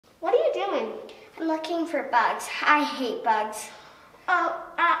I'm looking for Bugs. I hate bugs. Oh,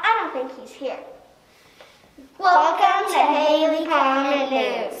 I don't think he's here. Welcome to Hailey Comet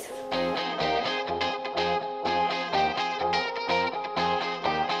News.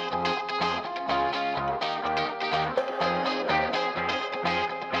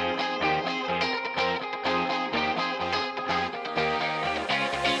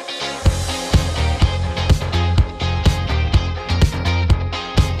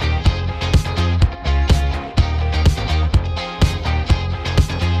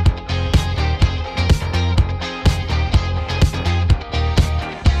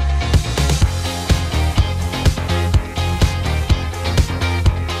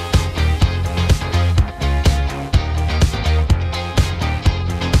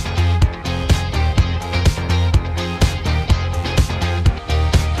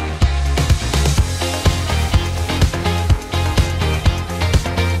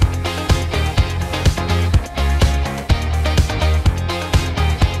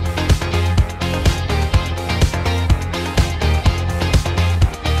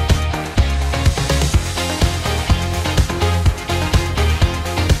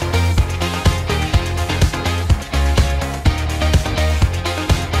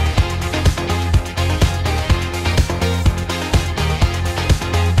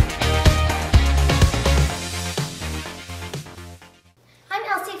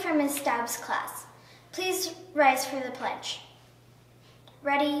 From Ms. Stabb's class. Please rise for the pledge.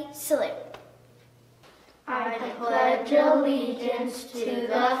 Ready, salute. I pledge allegiance to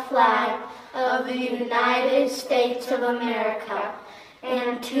the flag of the United States of America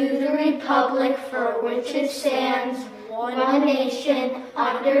and to the republic for which it stands, one nation,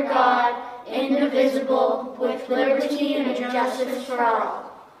 under God, indivisible, with liberty and justice for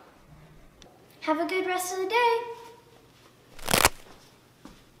all. Have a good rest of the day.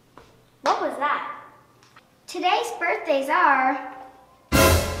 What was that? Today's birthdays are...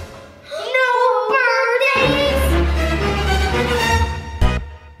 No birthdays!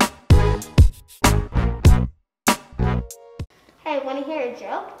 Hey, want to hear a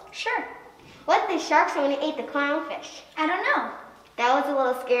joke? Sure. What did the shark say when he ate the clownfish? I don't know. That was a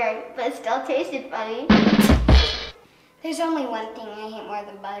little scary, but it still tasted funny. There's only one thing I hate more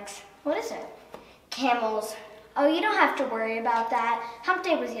than bugs. What is it? Camels. Oh, you don't have to worry about that. Hump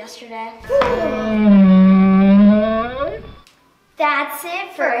day was yesterday. That's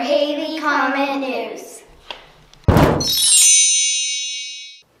it for Hailey Comet News.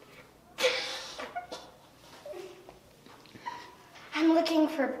 I'm looking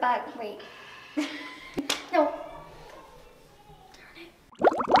for Bug. Wait.